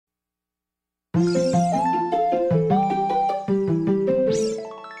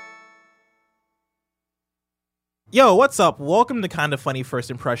Yo, what's up? Welcome to Kind of Funny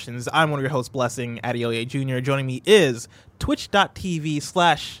First Impressions. I'm one of your hosts, Blessing Adeoye Jr. Joining me is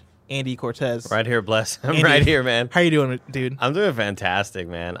twitch.tv/Andy Cortez. Right here, Bless. I'm Andy, right here, man. How you doing, dude? I'm doing fantastic,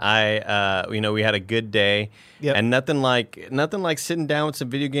 man. We had a good day, Yep. and nothing like sitting down with some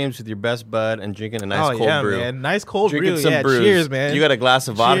video games with your best bud and drinking a nice cold brew. Man. Nice cold Drinking brew. some brews. Cheers, man. You got a glass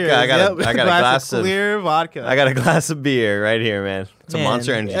of vodka. Cheers. I got a glass of clear vodka. I got a glass of beer right here, man. It's a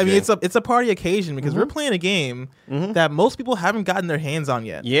Monster Energy I mean, drink. it's a party occasion because we're playing a game that most people haven't gotten their hands on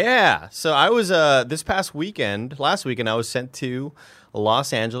yet. Yeah. So I was last weekend, I was sent to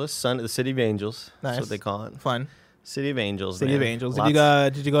Los Angeles, the City of Angels. Nice. That's what they call it. Fun. City of Angels. City man. of Angels.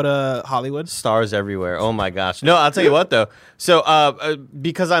 Lots- Did you go to Hollywood? Stars everywhere. Oh my gosh. No, I'll tell you what though. So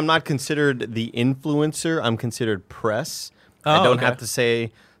because I'm not considered the influencer, I'm considered press. I don't have to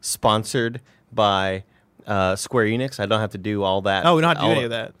say sponsored by Square Enix. I don't have to do all that. Oh, we don't have to do any of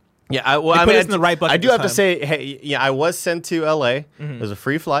that. Yeah, I put us in the right bucket I do this have to time. say, hey, yeah, I was sent to LA. It was a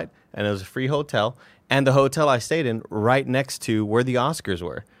free flight and it was a free hotel, and the hotel I stayed in right next to where the Oscars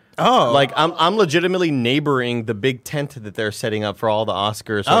were. Oh, Like I'm legitimately neighboring the big tent that they're setting up for all the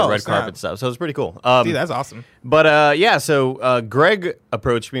Oscars red carpet stuff. So it's pretty cool. dude, that's awesome. But so Greg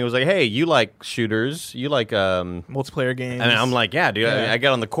approached me and was like, "Hey, you like shooters? You like Multiplayer games." And I'm like, "Yeah, dude. Yeah. I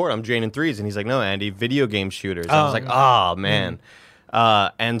get on the court. I'm draining threes." And he's like, "No, Andy, video game shooters." I was like, "Oh man."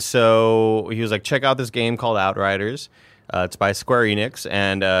 And so he was like, "Check out this game called Outriders. It's by Square Enix,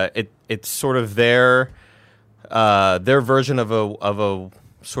 and it's sort of their version of a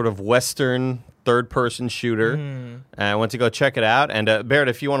sort of Western third-person shooter." And I went to go check it out. And Barrett,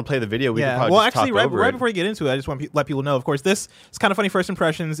 if you want to play the video, we could probably just talk over right it. before you get into it, I just want to let people know. Of course, this is Kind of Funny First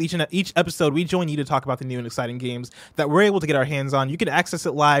Impressions. Each episode, we join you to talk about the new and exciting games that we're able to get our hands on. You can access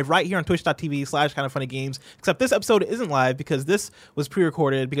it live right here on twitch.tv/kindoffunnygames. Except this episode isn't live because this was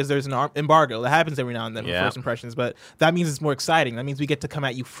pre-recorded because there's an embargo that happens every now and then with First Impressions. But that means it's more exciting. That means we get to come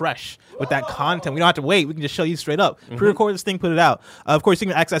at you fresh with that content. We don't have to wait. We can just show you straight up. Pre-record this thing, put it out. Of course, you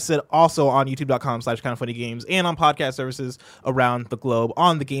can access it also on youtube.com/kindoffunnygames and on podcast services around the globe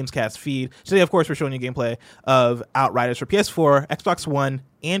on the Gamescast feed. Today, of course, we're showing you gameplay of Outriders for PS4, Xbox One,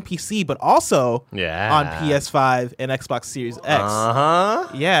 and PC, but also on PS5 and Xbox Series X.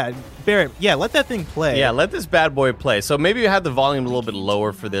 Yeah, Barrett, let that thing play. Yeah, let this bad boy play. So maybe you have the volume a little bit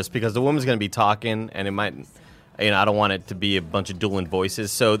lower for this because the woman's going to be talking, and it might, I don't want it to be a bunch of dueling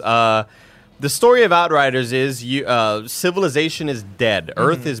voices. So the story of Outriders is civilization is dead.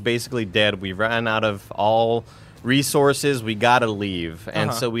 Earth is basically dead. We ran out of all resources. We got to leave.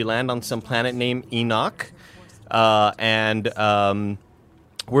 And so we land on some planet named Enoch. And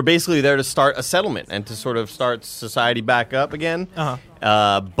we're basically there to start a settlement and to sort of start society back up again.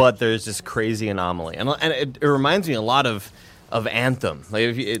 But there's this crazy anomaly. And it reminds me a lot of Anthem.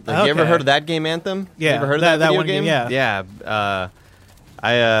 Like, you ever heard of that game, Anthem? Yeah. You ever heard of that video one game? Yeah. Yeah. I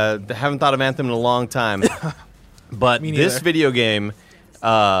haven't thought of Anthem in a long time. But this video game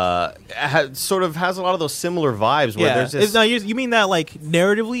sort of has a lot of those similar vibes where there's this... you mean that like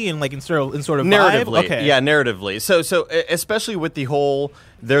narratively and like in sort of narratively, vibe? Okay. Yeah, narratively. So especially with the whole,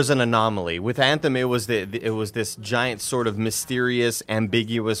 there's an anomaly. With Anthem, it was this giant sort of mysterious,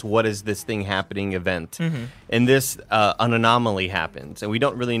 ambiguous, what is this thing happening event. In this, an anomaly happens, and we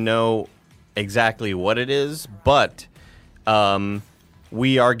don't really know exactly what it is, but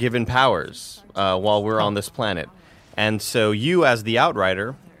we are given powers while we're on this planet. And so you, as the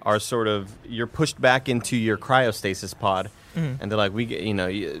Outrider, are you're pushed back into your cryostasis pod. And they're like,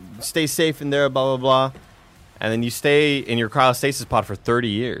 you stay safe in there, blah, blah, blah. And then you stay in your cryostasis pod for 30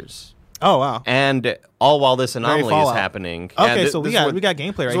 years. Oh, wow. And all while this anomaly is happening. Okay, so we got gameplay right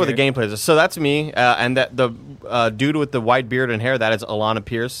here. This is what the gameplay is. So that's me. And that the dude with the white beard and hair, that is Alana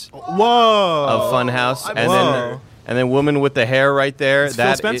Pierce. Whoa. Of Funhouse. And then woman with the hair right there. It's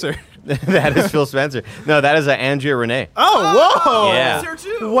Phil Spencer. That is Phil Spencer. No, that is Andrea Renee. Oh, whoa! Yeah,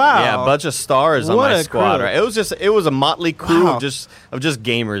 wow. Yeah, a bunch of stars on my squad. Right? It was a motley crew of just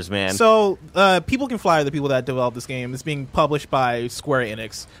gamers, man. So, People Can Fly are the people that developed this game. It's being published by Square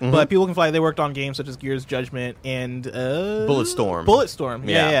Enix, but People Can Fly, they worked on games such as Gears Judgment and Bulletstorm.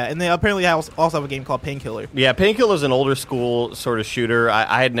 Yeah. And they apparently also have a game called Painkiller. Yeah, Painkiller is an older school sort of shooter.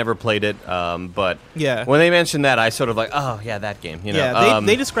 I had never played it, but when they mentioned that, I sort of like, oh yeah, that game. Yeah,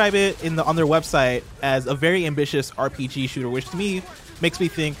 they describe it on their website as a very ambitious RPG shooter, which to me makes me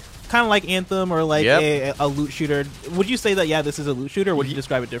think kind of like Anthem or like a loot shooter. Would you say that this is a loot shooter, or would you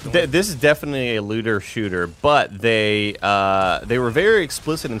describe it differently? This is definitely a looter shooter, but they were very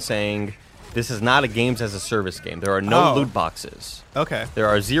explicit in saying this is not a games as a service game. There are no loot boxes. Okay. There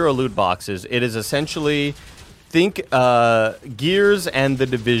are 0 loot boxes. It is essentially think Gears and The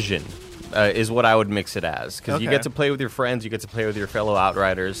Division. is what I would mix it as, because you Okay. get to play with your friends, you get to play with your fellow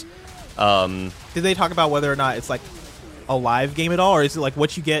Outriders. Did they talk about whether or not it's like a live game at all, or is it like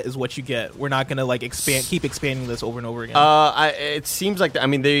what you get is what you get? We're not gonna like keep expanding this over and over again. It seems like I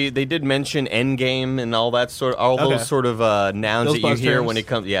mean they did mention end game and all that those sort of nouns Those that you buzz hear terms. when it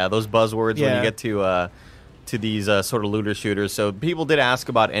comes. Yeah, those buzzwords when Yeah. you get to these sort of looter shooters. So people did ask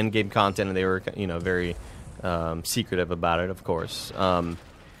about end game content, and they were very secretive about it, of course.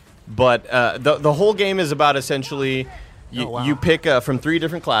 But the whole game is about essentially. You pick from 3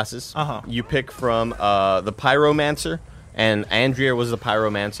 different classes. Uh-huh. You pick from the Pyromancer, and Andrea was the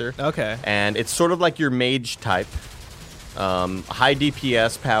Pyromancer. Okay. And it's sort of like your mage type. High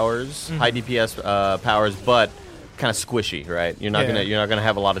DPS powers, but kind of squishy, right? You're not gonna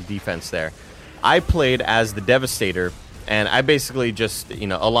have a lot of defense there. I played as the Devastator, and I basically just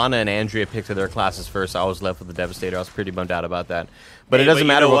Alana and Andrea picked their classes first. I was left with the Devastator. I was pretty bummed out about that. But it doesn't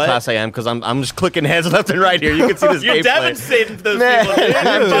matter what class I am, because I'm just clicking heads left and right here. You can see this You're gameplay. devastating those people, dude.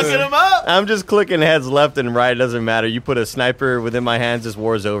 You're fucking them up. I'm just clicking heads left and right. It doesn't matter. You put a sniper within my hands, this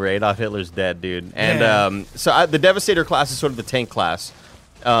war's over. Adolf Hitler's dead, dude. And the Devastator class is sort of the tank class.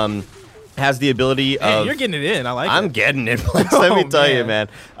 Has the ability of... You're getting it in. I like it. I'm getting it. Let me tell you, man.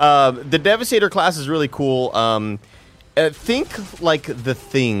 The Devastator class is really cool. Think like the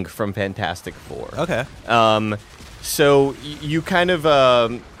Thing from Fantastic Four. Okay. So you kind of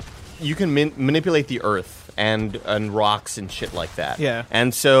you can manipulate the earth and rocks and shit like that. Yeah.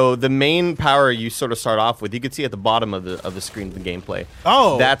 And so the main power you sort of start off with, you can see at the bottom of the screen of the gameplay.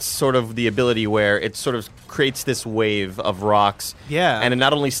 Oh. That's sort of the ability where it sort of creates this wave of rocks. Yeah. And it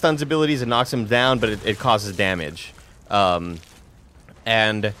not only stuns abilities and knocks them down, but it causes damage. And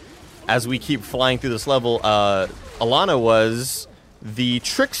as we keep flying through this level, Alana was the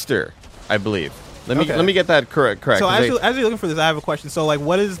Trickster, I believe. Let me get that correct. So as you're looking for this, I have a question. So like,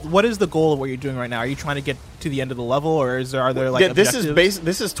 what is the goal of what you're doing right now? Are you trying to get to the end of the level, or are there like objectives?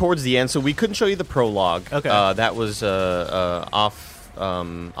 This is towards the end, so we couldn't show you the prologue. Okay. That was off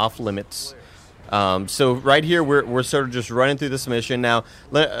limits. So right here we're sort of just running through this mission now.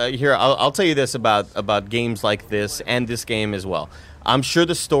 Here I'll tell you this about games like this and this game as well. I'm sure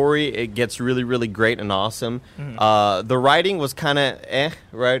the story, it gets really, really great and awesome. The writing was kind of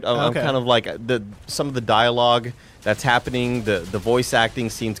right? I'm kind of like some of the dialogue that's happening, the voice acting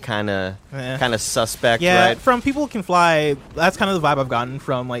seems kind of suspect, Yeah, right? from People Can Fly, that's kind of the vibe I've gotten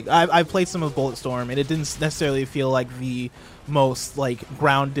from, like, I've played some of Bulletstorm, and it didn't necessarily feel like the most, like,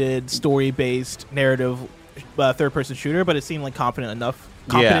 grounded, story-based, narrative third-person shooter, but it seemed, like, confident enough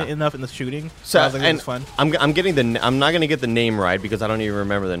in the shooting. So I was like, it was fun. I'm not going to get the name right because I don't even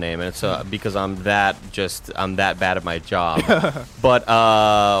remember the name, and it's because I'm that bad at my job. But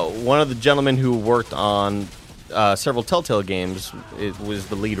one of the gentlemen who worked on several Telltale games, it was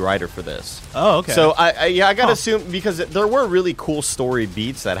the lead writer for this. Oh, okay. So I gotta assume, because there were really cool story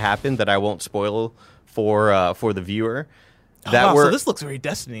beats that happened that I won't spoil for the viewer. So this looks very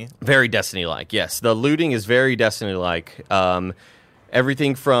Destiny. Very Destiny-like, yes. The looting is very Destiny-like.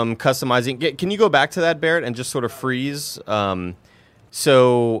 Everything from customizing. Can you go back to that, Barrett, and just sort of freeze? Again,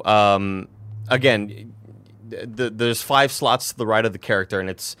 there's 5 slots to the right of the character, and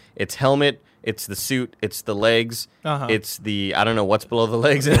it's helmet, it's the suit, it's the legs, it's the, I don't know what's below the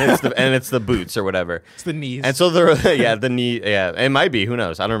legs, and it's the boots or whatever. It's the knees. And so the knee, it might be, who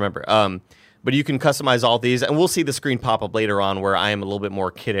knows? I don't remember. But you can customize all these, and we'll see the screen pop up later on where I am a little bit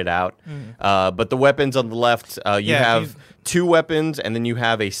more kitted out. But the weapons on the left, you have 2 weapons, and then you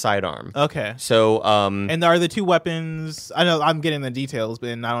have a sidearm. Okay. So, and are the 2 weapons? I know I'm getting the details, but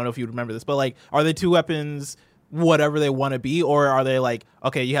I don't know if you remember this. But like, are the 2 weapons whatever they want to be, or are they like,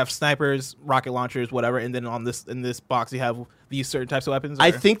 okay, you have snipers, rocket launchers, whatever, and then in this box you have these certain types of weapons? Or? I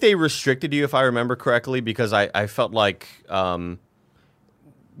think they restricted you, if I remember correctly, because I felt like.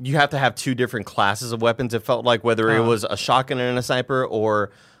 You have to have 2 different classes of weapons. It felt like whether it was a shotgun and a sniper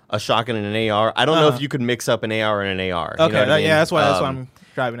or a shotgun and an AR. I don't know if you could mix up an AR and an AR. Okay, you know what I mean? Yeah, that's what I'm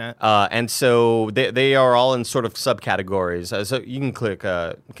driving at. And so they are all in sort of subcategories. So you can click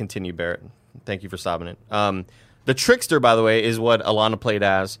continue, Barrett. Thank you for stopping it. The Trickster, by the way, is what Alana played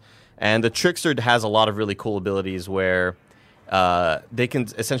as. And the Trickster has a lot of really cool abilities where they can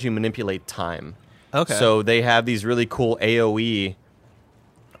essentially manipulate time. Okay. So they have these really cool AoE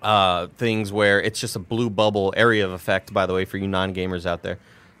things where it's just a blue bubble area of effect, by the way, for you non-gamers out there.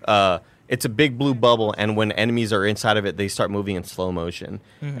 It's a big blue bubble, and when enemies are inside of it, they start moving in slow motion.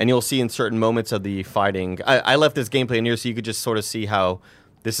 And you'll see in certain moments of the fighting, I left this gameplay in here so you could just sort of see how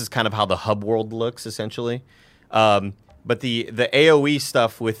this is kind of how the hub world looks, essentially. But the AoE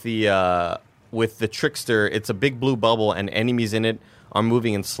stuff with the Trickster, it's a big blue bubble, and enemies in it are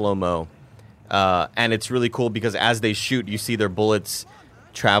moving in slow-mo. and it's really cool because as they shoot, you see their bullets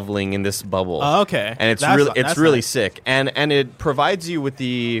traveling in this bubble. Oh, okay. And it's really nice. Sick. And it provides you with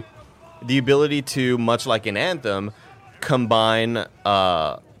the ability to, much like in Anthem, combine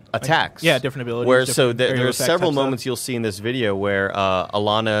attacks. Yeah, different abilities. There's several moments you'll see in this video where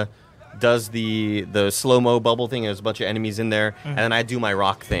Alana does the slow-mo bubble thing, and there's a bunch of enemies in there, and then I do my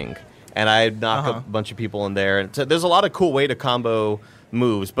rock thing. And I knock a bunch of people in there. And so there's a lot of cool way to combo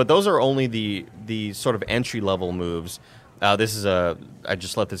moves, but those are only the sort of entry-level moves. This is I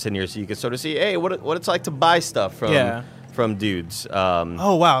just let this in here so you can sort of see, hey, what it's like to buy stuff from dudes.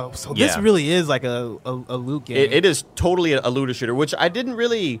 Oh wow! So this really is like a loot game. It is totally a looter shooter, which I didn't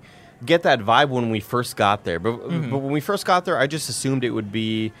really get that vibe when we first got there. But when we first got there, I just assumed it would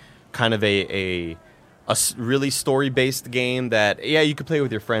be kind of a really story-based game that you could play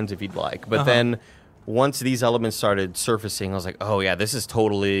with your friends if you'd like. But then once these elements started surfacing, I was like, oh yeah, this is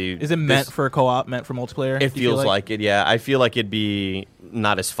totally... Is it meant for co-op, meant for multiplayer? It feels like it, yeah. I feel like it'd be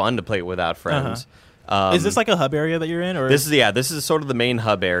not as fun to play it without friends. Is this like a hub area that you're in? Or this is sort of the main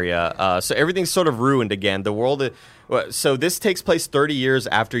hub area. So everything's sort of ruined again. The world... So this takes place 30 years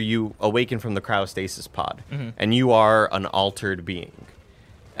after you awaken from the cryostasis pod, and you are an altered being.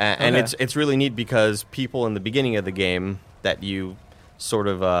 And it's really neat because people in the beginning of the game that you sort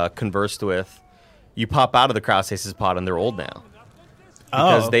of conversed with, you pop out of the cryostasis pod and they're old now.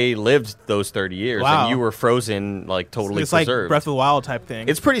 Because they lived those 30 years and you were frozen, like totally it's preserved. Like Breath of the Wild type thing.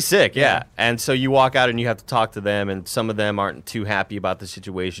 It's pretty sick, yeah. And so you walk out and you have to talk to them, and some of them aren't too happy about the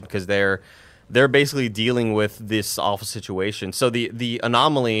situation because they're basically dealing with this awful situation. So the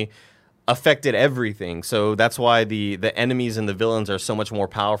anomaly affected everything. So that's why the enemies and the villains are so much more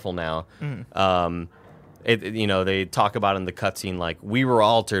powerful now. They talk about in the cutscene like we were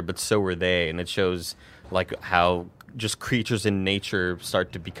altered, but so were they, and it shows like how just creatures in nature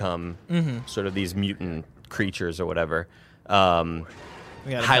start to become sort of these mutant creatures or whatever,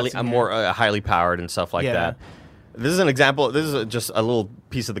 highly powered and stuff like that. This is an example. This is just a little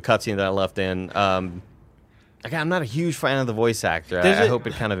piece of the cutscene that I left in. Again, I'm not a huge fan of the voice actor. I hope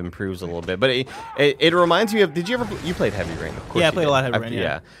it kind of improves a little bit. But it reminds me of. Did you ever? You played Heavy Rain, of course. Yeah, I played a lot of Heavy Rain.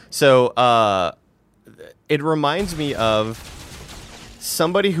 Yeah. So it reminds me of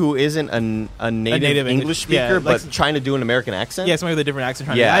somebody who isn't a native English speaker, but trying to do an American accent. Yeah, somebody with a different accent.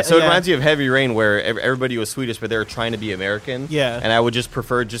 So it reminds me of Heavy Rain, where everybody was Swedish, but they were trying to be American. Yeah. And I would just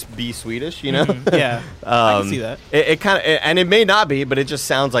prefer just be Swedish, you know? Yeah. I can see that. It kind of, and it may not be, but it just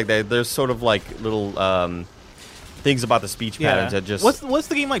sounds like that. There's sort of like little things about the speech patterns that just. What's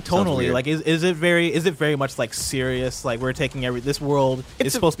the game like tonally? Like, is it very much like serious? Like we're taking this world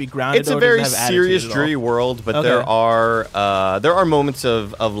is supposed to be grounded. It's a very serious, dreary world, but there are moments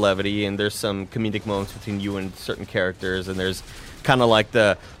of levity, and there's some comedic moments between you and certain characters, and there's kind of like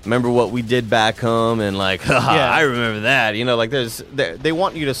remember what we did back home, and like I remember that. You know, like they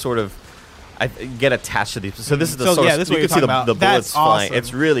want you to sort of get attached to these. So this is the source. This is what you can see about. the bullets flying. Awesome.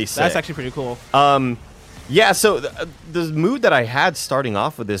 It's really sick. That's actually pretty cool. Yeah, so the mood that I had starting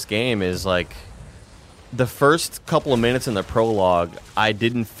off with this game is like the first couple of minutes in the prologue, I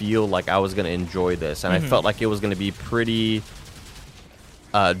didn't feel like I was going to enjoy this, and I felt like it was going to be pretty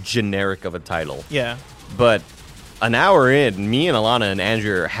generic of a title. Yeah. But an hour in, me and Alana and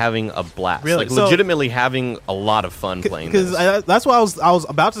Andrew are having a blast. Really? Like legitimately having a lot of fun playing this. Because that's what I was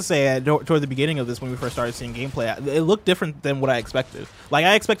about to say toward the beginning of this when we first started seeing gameplay. It looked different than what I expected. Like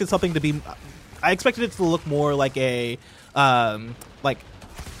I expected something to be... I expected it to look more like a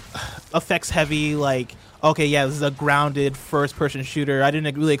effects heavy, like okay, yeah, this is a grounded first person shooter. I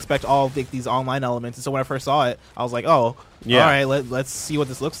didn't really expect all of these online elements, and so when I first saw it, I was like, oh, all right, let's see what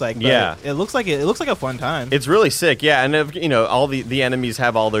this looks like. But it looks like a fun time. It's really sick, yeah. And if, all the enemies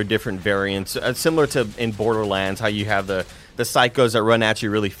have all their different variants, similar to in Borderlands, how you have the psychos that run at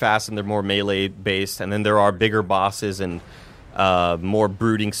you really fast and they're more melee based, and then there are bigger bosses and more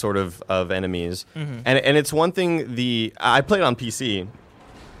brooding sort of enemies. And it's one thing I played on PC,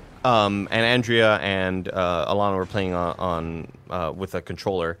 and Andrea and Alana were playing on with a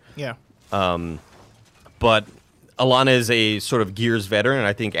controller. Yeah. But Alana is a sort of Gears veteran, and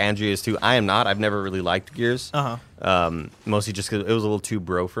I think Andrea is too. I am not. I've never really liked Gears. Mostly just because it was a little too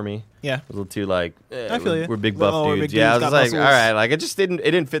bro for me. Yeah. A little too like, I feel you. We're big buff dudes. Big yeah, dudes, I was like, all right, like it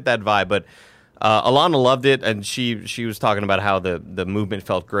didn't fit that vibe, but Alana loved it, and she was talking about how the movement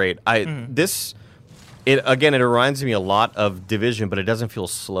felt great. It reminds me a lot of Division, but it doesn't feel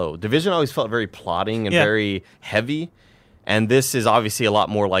slow. Division always felt very plodding and very heavy, and this is obviously a lot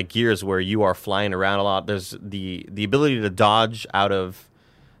more like Gears, where you are flying around a lot. There's the ability to dodge out of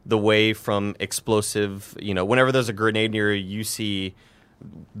the way from explosive. Whenever there's a grenade near you see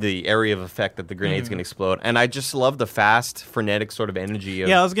the area of effect that the grenade's going to explode. And I just love the fast, frenetic sort of energy.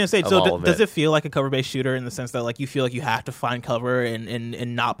 I was gonna say. So does it it feel like a cover-based shooter in the sense that like you feel like you have to find cover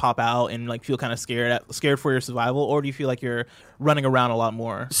and not pop out and like feel kind of scared for your survival, or do you feel like you're running around a lot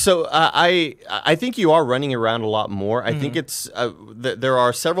more? So I think you are running around a lot more. I think it's there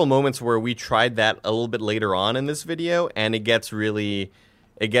are several moments where we tried that a little bit later on in this video, and it gets kind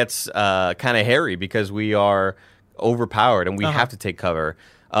of hairy because we are overpowered and we have to take cover.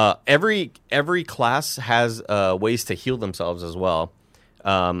 Every class has ways to heal themselves as well.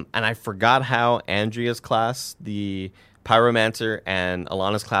 And I forgot how Andrea's class, the Pyromancer, and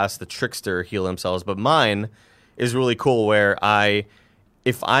Alana's class, the Trickster, heal themselves. But mine is really cool where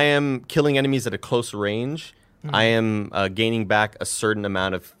if I am killing enemies at a close range, I am gaining back a certain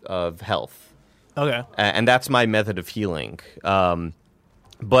amount of health. Okay. And that's my method of healing.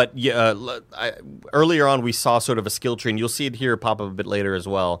 But earlier on, we saw sort of a skill tree, and you'll see it here pop up a bit later as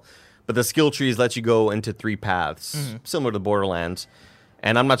well. But the skill trees let you go into 3 paths, similar to Borderlands.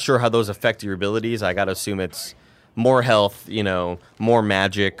 And I'm not sure how those affect your abilities. I got to assume it's more health, more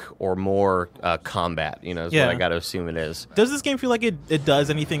magic, or more combat, is what I got to assume it is. Does this game feel like it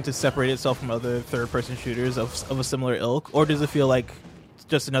does anything to separate itself from other third-person shooters of a similar ilk? Or does it feel like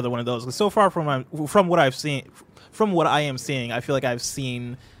just another one of those? 'Cause so far from what I've seen... From what I am seeing, I feel like I've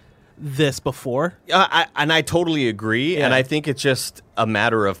seen this before. I totally agree, and I think it's just a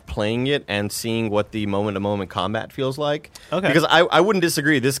matter of playing it and seeing what the moment-to-moment combat feels like. Okay. Because I wouldn't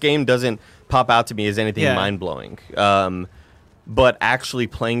disagree. This game doesn't pop out to me as anything mind-blowing. But actually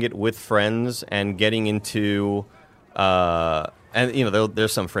playing it with friends and getting into... and,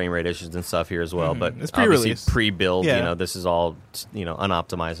 there's some frame rate issues and stuff here as well, but it's obviously pre-build, this is all,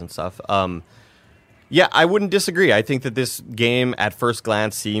 unoptimized and stuff. Yeah, I wouldn't disagree. I think that this game, at first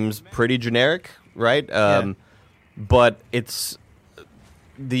glance, seems pretty generic, right? But it's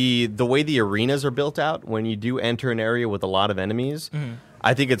the way the arenas are built out. When you do enter an area with a lot of enemies,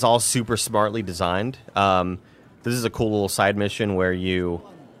 I think it's all super smartly designed. This is a cool little side mission where you...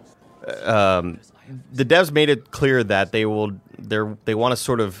 the devs made it clear that they want to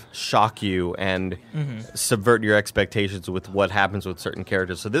sort of shock you and subvert your expectations with what happens with certain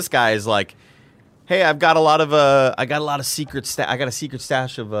characters. So this guy is like... Hey, I got a secret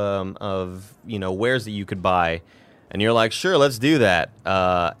stash of wares that you could buy, and you're like, sure, let's do that.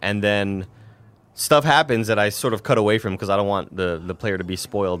 And then stuff happens that I sort of cut away from because I don't want the player to be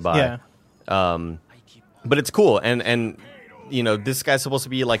spoiled by. Yeah. But it's cool, and this guy's supposed to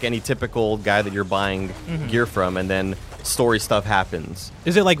be like any typical guy that you're buying gear from, and then story stuff happens.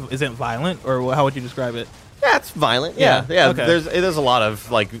 Is it violent, or how would you describe it? Yeah, it's violent. Yeah. Okay. There's a lot of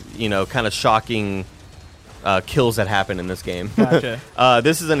kind of shocking kills that happen in this game. Gotcha.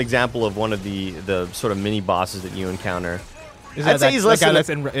 This is an example of one of the sort of mini bosses that you encounter. Is that he's that guy that's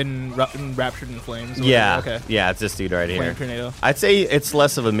enraptured in flames? Yeah. Okay. Yeah, it's this dude right here. Flame tornado. I'd say it's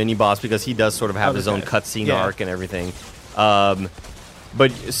less of a mini boss because he does sort of have his own cutscene arc and everything. But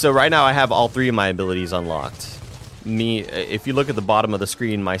so right now I have all 3 of my abilities unlocked. If you look at the bottom of the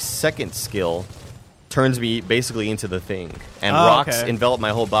screen, my second skill turns me basically into the Thing, and rocks envelop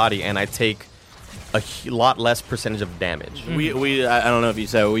my whole body, and I take a lot less percentage of damage. We I don't know if you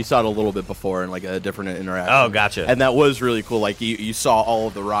said, we saw it a little bit before in like a different interaction. Oh, gotcha. And that was really cool. Like you saw all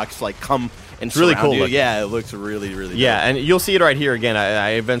of the rocks like come and it's really cool you. looking. Yeah, it looks really, really yeah, good. And you'll see it right here again.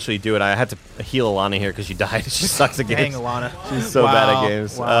 I eventually do it. I had to heal Alana here because she died. She sucks at games. Dang, Alana. She's so bad at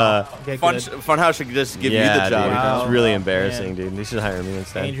games. Wow. Funhouse should just give you the job. Dude, Wow. it's really embarrassing, dude. They should hire me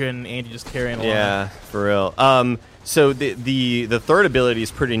instead. Andy just carrying Alana. Yeah, for real. So the third ability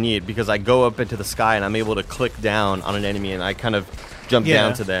is pretty neat because I go up into the sky and I'm able to click down on an enemy and I kind of jump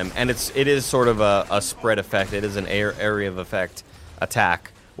down to them. And it is sort of a spread effect. It is an area of effect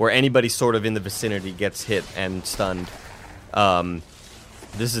attack where anybody sort of in the vicinity gets hit and stunned.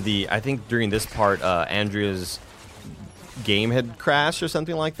 This is I think during this part, Andrea's game had crashed or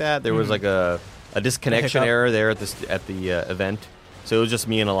something like that. There was like a disconnection error there at the event. So it was just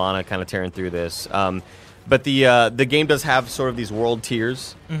me and Alana kind of tearing through this. But the game does have sort of these world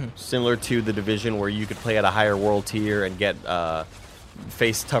tiers, similar to The Division, where you could play at a higher world tier and get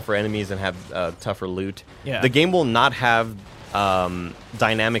face tougher enemies and have tougher loot. Yeah. The game will not have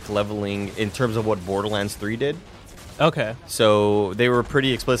dynamic leveling in terms of what Borderlands 3 did. Okay. So they were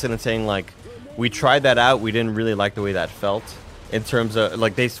pretty explicit in saying, like, we tried that out. We didn't really like the way that felt. In terms of,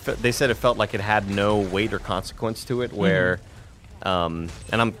 like, they said it felt like it had no weight or consequence to it, where... and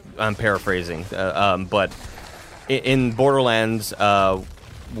I'm paraphrasing, but in Borderlands,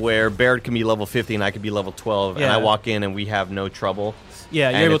 where Baird can be level 50 and I could be level 12, and I walk in and we have no trouble. Yeah,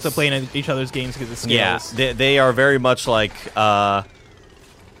 you're able to play in each other's games because of skills. Yeah, they are very much like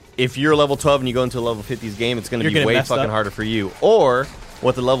if you're level 12 and you go into a level 50's game, it's going to be way fucking harder for you. Or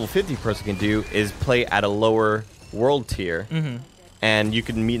what the level 50 person can do is play at a lower world tier, and you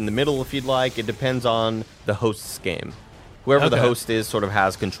can meet in the middle if you'd like. It depends on the host's game. Whoever the host is sort of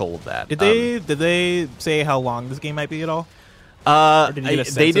has control of that. Did they say how long this game might be at all?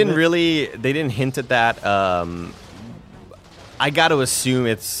 They didn't hint at that. I got to assume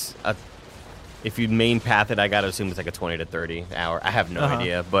if you main path it, I got to assume it's like a 20 to 30 hour. I have no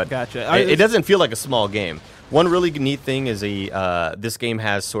idea, but gotcha. It doesn't feel like a small game. One really neat thing is this game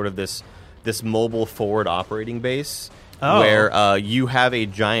has sort of this mobile forward operating base where you have a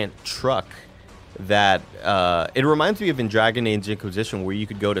giant truck that it reminds me of in Dragon Age Inquisition, where you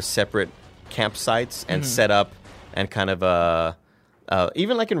could go to separate campsites and set up and kind of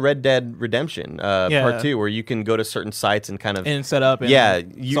even like in Red Dead Redemption Part 2, where you can go to certain sites and kind of set up. And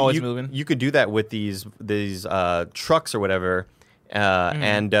it's always moving. You could do that with these trucks or whatever,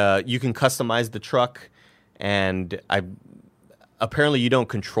 and you can customize the truck. And apparently you don't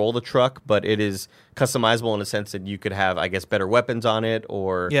control the truck, but it is customizable in the sense that you could have, I guess, better weapons on it,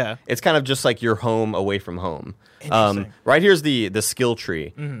 or it's kind of just like your home away from home. Right here's the skill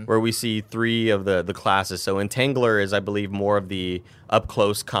tree, where we see 3 of the classes. So Entangler is, I believe, more of the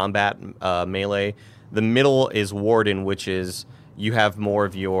up-close combat melee. The middle is Warden, which is you have more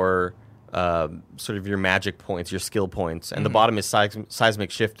of your sort of your magic points, your skill points. And the bottom is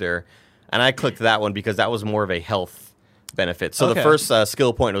Seismic Shifter. And I clicked that one because that was more of a health benefit. So the first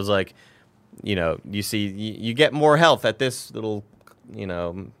skill point was like, you see, you get more health at this little,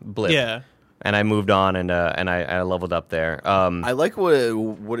 blip. Yeah. And I moved on and I leveled up there. I like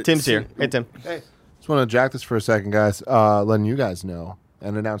what Tim's here. Hey, Tim. Hey. Just want to jack this for a second, guys. Letting you guys know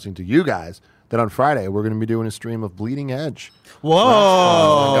and announcing to you guys that on Friday we're going to be doing a stream of Bleeding Edge. Whoa!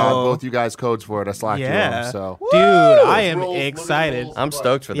 I got both you guys codes for it. I slacked you on. So, dude, I am excited. I'm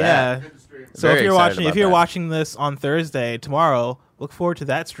stoked for that. Yeah. So Very if you're watching this on Thursday, tomorrow, look forward to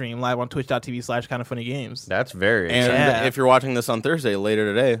that stream live on twitch.tv/kindoffunnygames. That's very And exciting. if you're watching this on Thursday,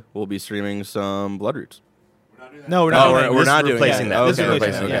 later today, we'll be streaming some Blood Roots. No, we're not. We're not replacing that. This is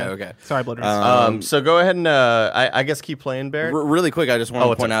replacing replacing that. Okay. Sorry, Blood Roots. So go ahead and I guess keep playing, Barrett. Really quick, I just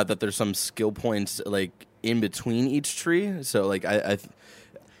want to point out that there's some skill points like in between each tree. So like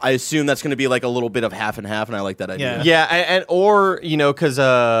I assume that's going to be like a little bit of half and half, and I like that idea. Yeah, and or because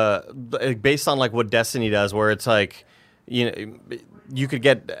based on like what Destiny does, where it's like you could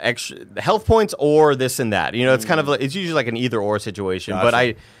get extra health points or this and that. It's kind of like, it's usually like an either or situation.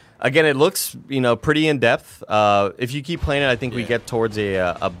 Gotcha. But it looks pretty in depth. If you keep playing it, I think we get towards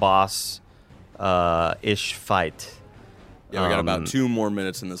a boss ish fight. Yeah, we got about 2 more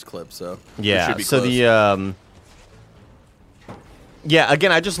minutes in this clip, so yeah. should be so close.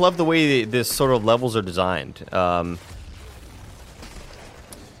 Again, I just love the way this sort of levels are designed. Guns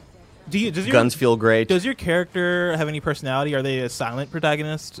feel great. Does your character have any personality? Are they a silent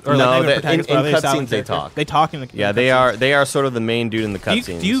protagonist? Or no, like in cutscenes they talk. They talk in the they are sort of the main dude in the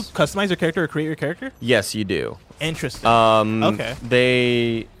cutscenes. Do you customize your character or create your character? Yes, you do. Interesting.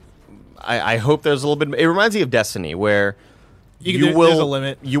 Okay. I hope there's a little bit. It reminds me of Destiny, where there's a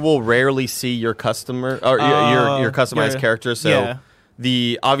limit. You will rarely see your customer or your customized character. So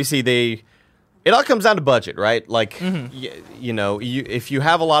obviously it all comes down to budget, right? Like if you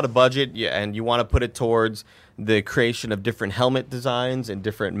have a lot of budget and you want to put it towards the creation of different helmet designs and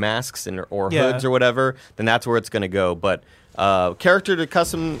different masks or hoods or whatever, then that's where it's going to go. But character to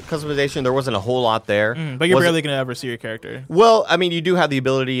customization, there wasn't a whole lot there. But you're barely going to ever see your character. Well, I mean, you do have the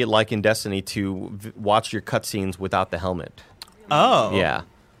ability, like in Destiny, to watch your cutscenes without the helmet. Oh. Yeah.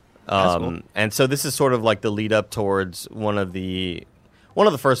 Cool. And so this is sort of like the lead up towards one of the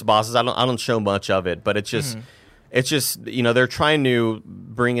first bosses. I don't show much of it, but it's just they're trying to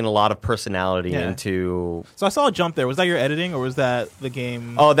bring in a lot of personality into. So I saw a jump there. Was that your editing or was that the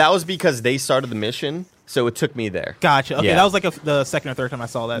game? Oh, that was because they started the mission, so it took me there. Gotcha. Okay, that was like the second or third time I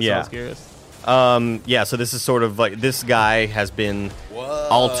saw that. So I was curious. So this is sort of like this guy has been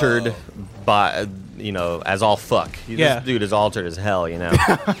altered by as all fuck. This dude is altered as hell,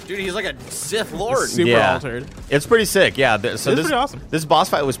 Dude, he's like a Sith Lord. Super altered. It's pretty sick, yeah. So this pretty awesome. This boss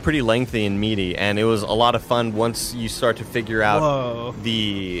fight was pretty lengthy and meaty, and it was a lot of fun once you start to figure out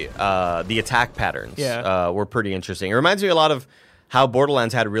the attack patterns. Were pretty interesting. It reminds me a lot of how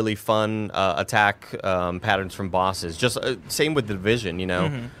Borderlands had really fun attack patterns from bosses. Just same with the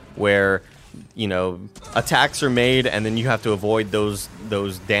Division, where attacks are made and then you have to avoid those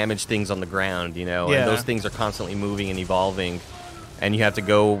damaged things on the ground, and those things are constantly moving and evolving, and you have to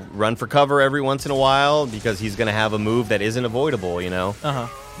go run for cover every once in a while because he's going to have a move that isn't avoidable,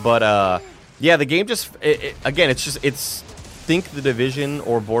 But the game just it's think The Division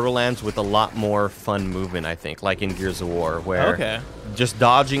or Borderlands with a lot more fun movement, I think, like in Gears of War, where just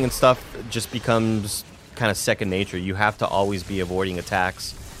dodging and stuff just becomes kind of second nature. You have to always be avoiding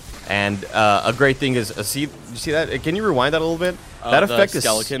attacks. And a great thing is, you see that? Can you rewind that a little bit? That effect is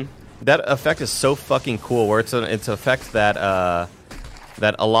skeleton. That effect is so fucking cool. Where it's an effect that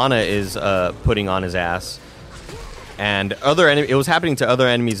that Alana is putting on his ass, and it was happening to other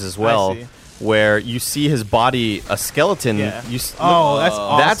enemies as well. Where you see his body, a skeleton. Yeah. That's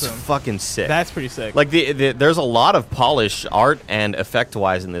awesome. That's fucking sick. That's pretty sick. Like there's a lot of polish, art and effect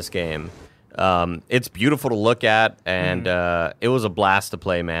wise in this game. It's beautiful to look at, and it was a blast to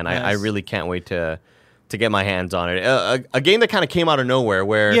play, man. Yes. I really can't wait to get my hands on it. A game that kind of came out of nowhere.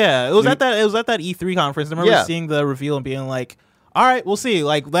 Where it was at that E3 conference. I remember seeing the reveal and being like, all right, we'll see.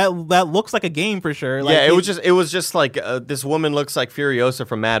 Like that looks like a game for sure. Like, it was just like this woman looks like Furiosa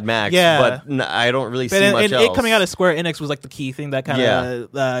from Mad Max. Yeah, but I don't really see much else. It coming out of Square Enix was like the key thing that kind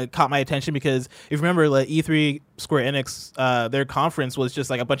of caught my attention, because if you remember, like E3 Square Enix, their conference was just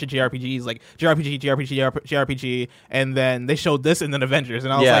like a bunch of JRPGs, like JRPG, and then they showed this and then Avengers,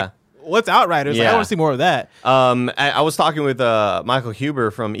 and I was like, what's Outriders? Like, I want to see more of that. I was talking with Michael Huber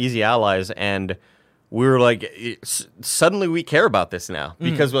from Easy Allies, and we were like, suddenly we care about this now,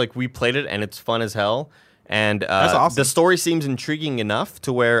 because we played it and it's fun as hell, and that's awesome. The story seems intriguing enough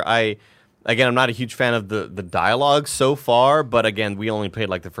to where I'm not a huge fan of the dialogue so far, but again, we only played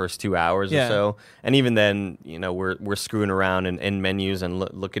like the first 2 hours or so, and even then, we're screwing around in menus and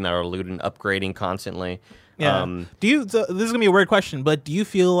looking at our loot and upgrading constantly. Yeah. This is gonna be a weird question, but do you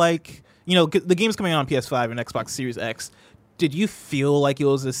feel like, the game's coming out on PS5 and Xbox Series X? Did you feel like it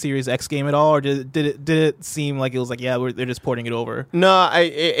was a Series X game at all, or did it seem like it was like, they're just porting it over? No,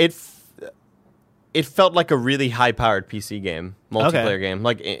 it felt like a really high-powered PC game, multiplayer game,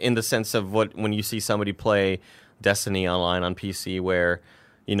 like in the sense of when you see somebody play Destiny online on PC, where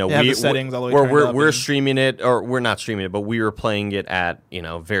the settings all the way we're streaming it, or we're not streaming it, but we were playing it at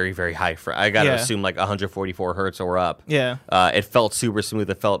very, very high. I gotta assume like 144 hertz or up. Yeah, it felt super smooth.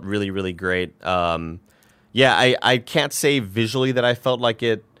 It felt really, really great. I can't say visually that I felt like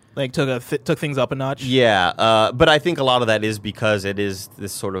it took things up a notch. Yeah, but I think a lot of that is because it is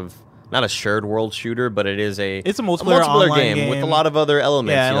this sort of not a shared world shooter, but it's a multiplayer game with a lot of other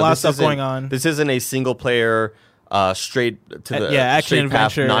elements. Yeah, and a lot of stuff going on. This isn't a single player straight to the action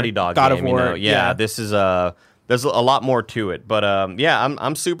adventure Naughty Dog God game. of War. This is there's a lot more to it, but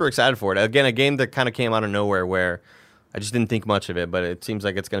I'm super excited for it. Again, a game that kind of came out of nowhere, where I just didn't think much of it, but it seems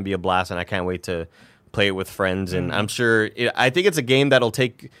like it's going to be a blast, and I can't wait to play it with friends. And I'm sure I think it's a game that'll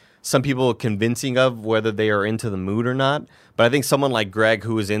take some people convincing of whether they are into the mood or not. But I think someone like Greg,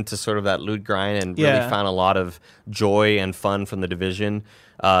 who is into sort of that loot grind and really found a lot of joy and fun from The Division,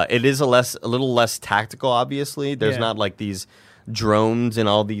 it is a little less tactical. Obviously, there's not like these drones and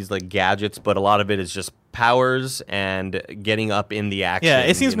all these like gadgets, but a lot of it is just powers and getting up in the action. Yeah,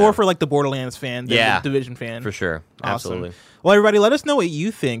 it seems more for like the Borderlands fan than the Division fan. For sure. Awesome. Absolutely. Well, everybody, let us know what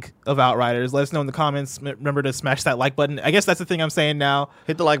you think of Outriders. Let us know in the comments. Remember to smash that like button. I guess that's the thing I'm saying now.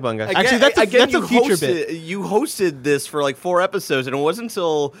 Hit the like button, guys. Actually, that's a future bit. You hosted this for like 4 episodes, and it wasn't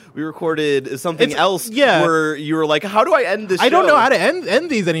until we recorded something else where you were like, how do I end this show? I don't know how to end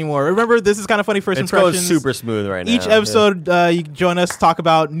these anymore. Remember, this is kind of funny first impressions. It's going super smooth right now. Each episode, you can join us, talk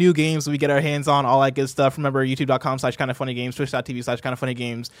about new games we get our hands on, all that good stuff. Remember, youtube.com/kindoffunnygames,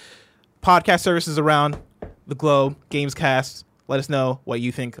 twitch.tv/kindoffunnygames. Podcast services around the globe, Gamescast. Let us know what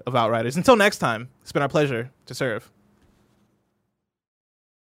you think of Outriders. Until next time, it's been our pleasure to serve.